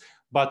situations.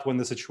 But when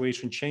the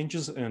situation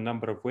changes in a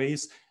number of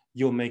ways,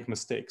 you'll make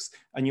mistakes,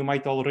 and you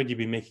might already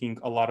be making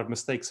a lot of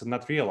mistakes and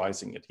not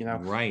realizing it.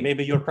 Right.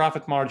 Maybe your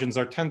profit margins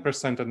are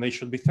 10% and they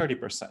should be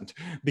 30%,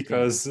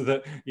 because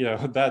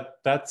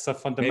that's a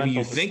fundamental Maybe you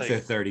mistake.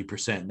 think they're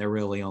 30% and they're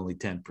really only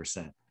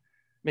 10%.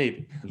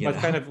 Maybe. But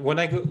kind of when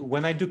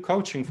I do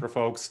coaching for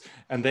folks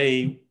and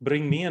they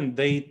bring me in,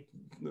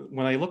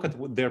 when I look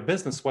at their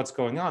business, what's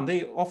going on,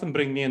 they often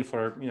bring me in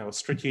for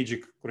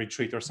strategic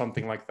retreat or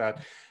something like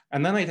that.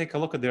 And then I take a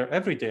look at their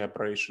everyday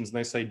operations and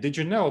I say, did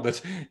you know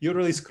that you're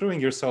really screwing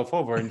yourself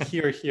over in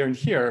here, here, and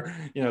here?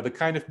 The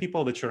kind of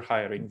people that you're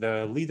hiring,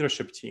 the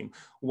leadership team.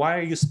 Why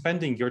are you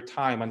spending your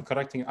time on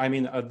correcting? I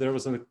mean, there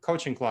was a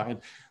coaching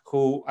client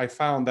who I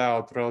found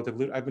out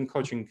I've been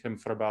coaching him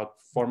for about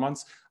 4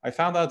 months. I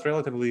found out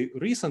relatively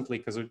recently,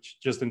 because we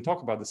just didn't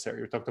talk about this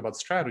area, we talked about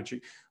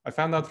strategy. I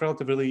found out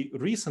relatively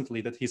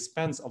recently that he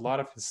spends a lot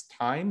of his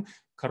time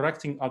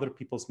correcting other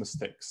people's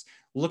mistakes,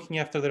 looking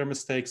after their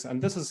mistakes.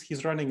 And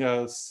he's running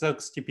a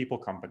 60 people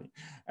company,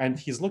 and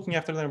he's looking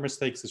after their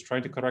mistakes. He's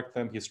trying to correct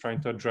them. He's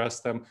trying to address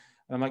them.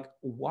 And I'm like,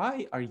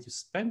 why are you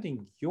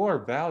spending your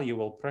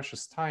valuable,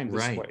 precious time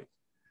this way?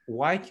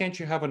 Why can't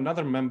you have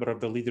another member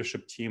of the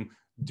leadership team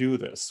do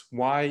this?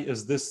 Why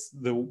is this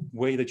the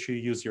way that you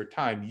use your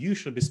time? You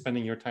should be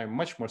spending your time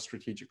much more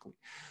strategically.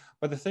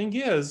 But the thing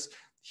is,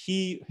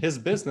 his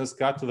business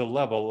got to the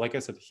level, like I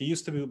said, he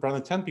used to run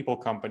a 10 people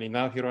company.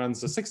 Now he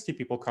runs a 60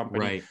 people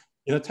company. Right.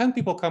 In a 10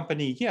 people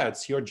company,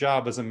 it's your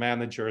job as a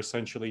manager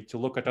essentially to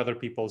look at other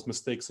people's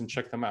mistakes and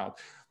check them out.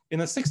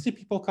 In a 60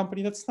 people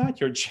company, that's not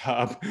your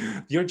job.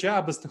 Your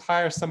job is to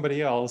hire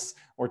somebody else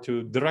or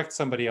to direct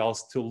somebody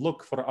else to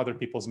look for other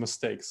people's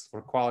mistakes,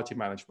 for quality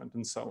management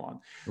and so on.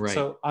 Right.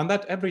 So on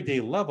that everyday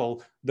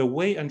level, the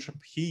way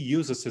he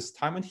uses his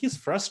time, and he's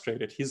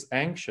frustrated, he's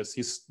anxious,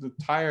 he's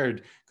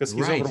tired because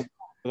he's overwhelmed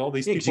with all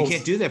these people. You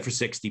can't do that for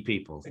 60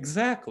 people.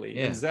 Exactly.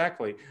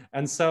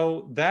 And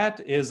so that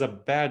is a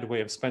bad way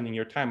of spending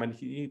your time. And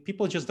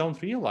people just don't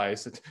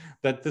realize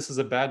that this is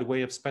a bad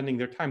way of spending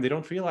their time. They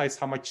don't realize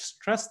how much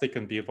stress they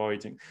can be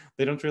avoiding.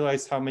 They don't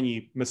realize how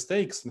many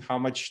mistakes and how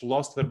much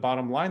loss to their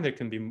bottom line they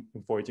can be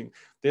avoiding.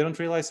 They don't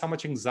realize how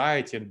much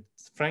anxiety and,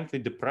 frankly,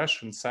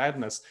 depression,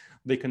 sadness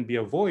they can be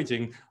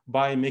avoiding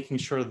by making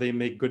sure they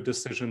make good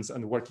decisions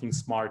and working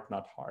smart,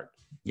 not hard.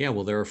 Yeah,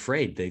 well, they're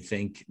afraid. They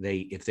think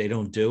if they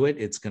don't do it,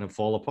 it's going to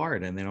fall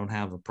apart, and they don't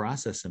have a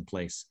process in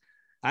place.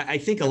 I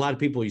think a lot of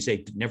people, you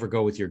say never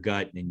go with your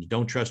gut and you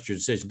don't trust your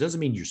decision. Doesn't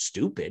mean you're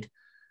stupid.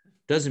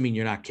 Doesn't mean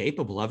you're not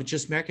capable of it.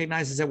 Just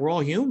recognizes that we're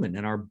all human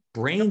and our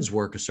brains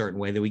work a certain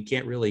way that we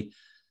can't really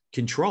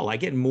control. I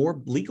get in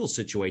more legal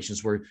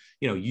situations where,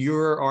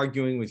 you're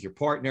arguing with your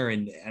partner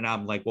and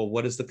I'm like, well,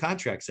 what does the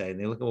contract say? And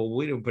they look, well,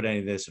 we didn't put any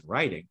of this in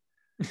writing.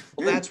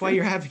 Well, that's why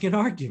you're having an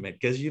argument,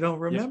 because you don't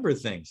remember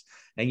things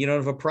and you don't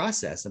have a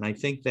process. And I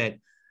think that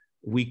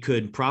we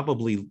could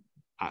probably,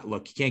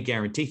 look, you can't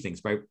guarantee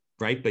things,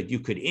 right? But you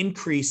could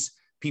increase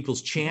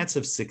people's chance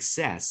of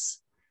success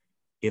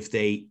if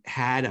they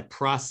had a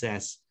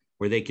process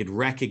where they could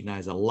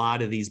recognize a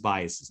lot of these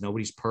biases.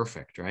 Nobody's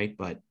perfect, right?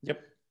 But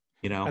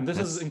and this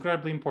is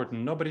incredibly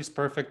important. Nobody's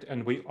perfect,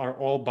 and we are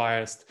all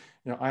biased.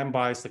 I'm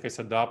biased. Like I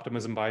said, the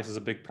optimism bias is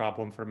a big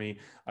problem for me.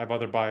 I have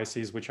other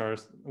biases which I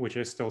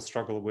still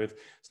struggle with.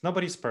 So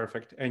nobody's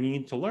perfect, and you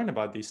need to learn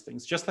about these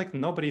things. Just like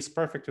nobody's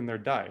perfect in their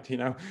diet,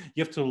 you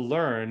have to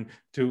learn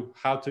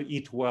how to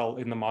eat well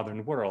in the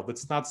modern world.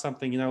 It's not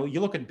something,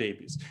 you look at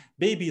babies.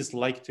 Babies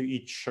like to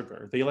eat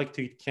sugar. They like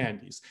to eat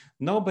candies.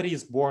 Nobody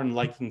is born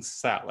liking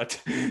salad.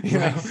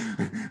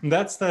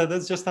 That's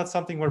just not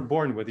something we're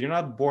born with. You're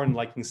not born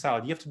liking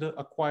salad. You have to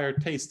acquire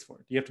taste for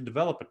it. You have to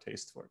develop a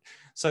taste for it.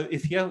 So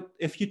if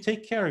you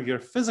take care of your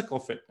physical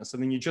fitness,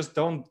 and then you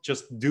don't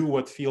just do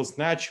what feels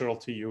natural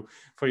to you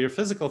for your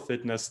physical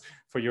fitness,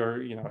 for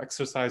your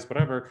exercise,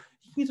 whatever,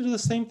 you need to do the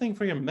same thing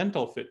for your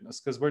mental fitness,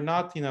 because we're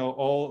not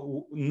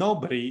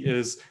nobody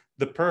is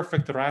the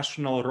perfect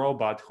rational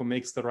robot who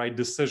makes the right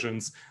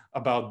decisions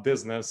about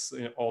business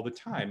all the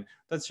time.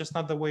 That's just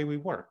not the way we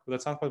work.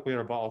 That's not what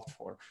we're evolved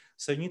for.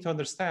 So you need to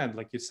understand,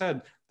 like you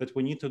said, that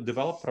we need to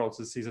develop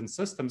processes and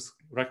systems.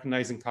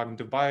 Recognizing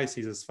cognitive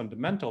biases is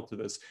fundamental to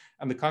this.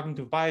 And the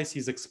cognitive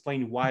biases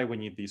explain why we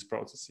need these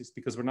processes,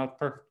 because we're not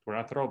perfect, we're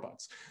not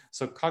robots.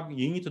 So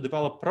you need to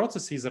develop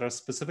processes that are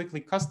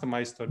specifically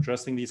customized to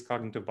addressing these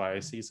cognitive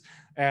biases,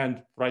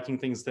 and writing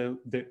things down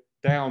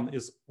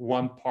is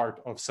one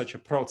part of such a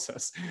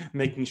process,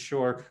 making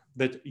sure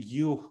that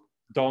you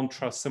don't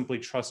simply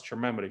trust your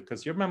memory,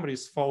 because your memory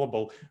is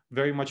fallible,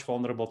 very much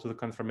vulnerable to the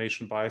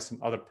confirmation bias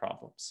and other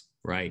problems.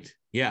 Right.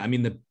 Yeah. I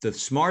mean, the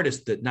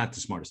smartest, not the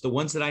smartest, the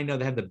ones that I know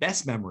that have the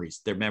best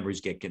memories, their memories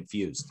get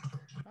confused.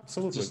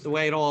 Absolutely. It's just the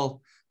way it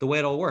all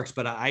works.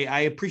 But I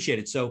appreciate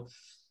it. So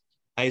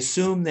I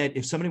assume that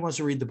if somebody wants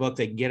to read the book,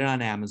 they can get it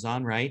on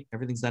Amazon, right?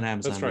 Everything's on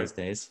Amazon these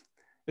days.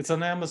 It's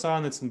on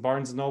Amazon, it's in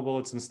Barnes & Noble,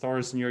 it's in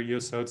stores near you.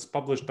 So it's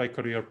published by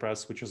Career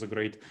Press, which is a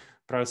great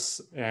press,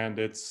 and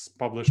it's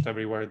published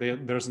everywhere.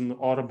 There's an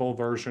Audible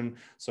version.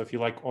 So if you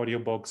like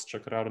audiobooks,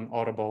 check it out on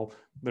Audible.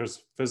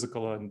 There's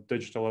physical and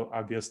digital,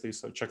 obviously.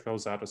 So check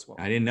those out as well.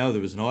 I didn't know there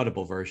was an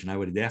Audible version. I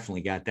would have definitely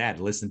got that.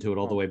 Listened to it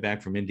all the way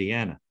back from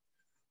Indiana.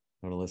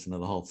 I want to listen to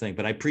the whole thing.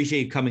 But I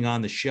appreciate you coming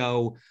on the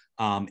show.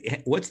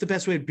 What's the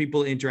best way for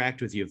people to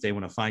interact with you if they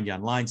want to find you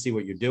online, see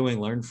what you're doing,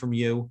 learn from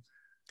you?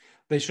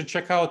 They should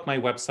check out my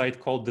website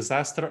called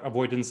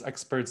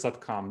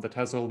disasteravoidanceexperts.com that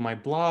has all my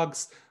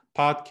blogs,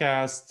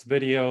 podcasts,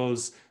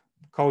 videos,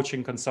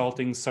 coaching,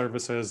 consulting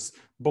services,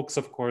 books,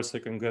 of course. You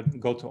can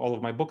go to all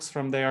of my books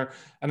from there.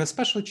 And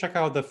especially check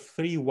out the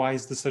free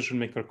Wise Decision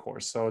Maker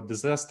course. So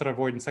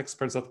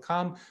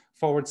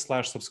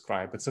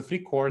disasteravoidanceexperts.com/subscribe. It's a free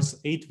course,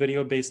 8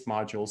 video-based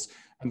modules.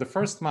 And the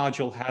first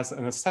module has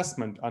an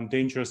assessment on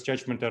dangerous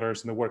judgment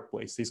errors in the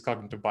workplace, these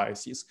cognitive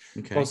biases.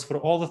 Okay. Goes for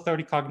all the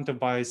 30 cognitive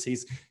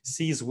biases,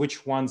 sees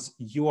which ones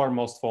you are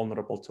most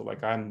vulnerable to.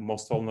 Like I'm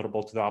most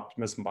vulnerable to the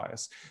optimism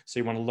bias. So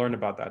you want to learn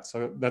about that.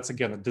 So that's,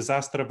 again, at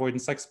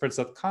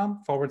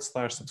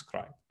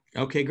disasteravoidanceexperts.com/subscribe.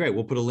 Okay, great.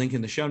 We'll put a link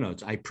in the show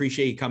notes. I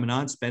appreciate you coming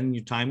on, spending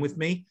your time with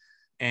me.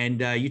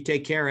 And you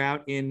take care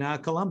out in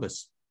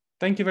Columbus.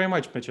 Thank you very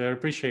much, Mitch. I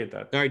appreciate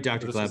that. All right,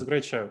 Dr. Gleb. This was a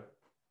great show.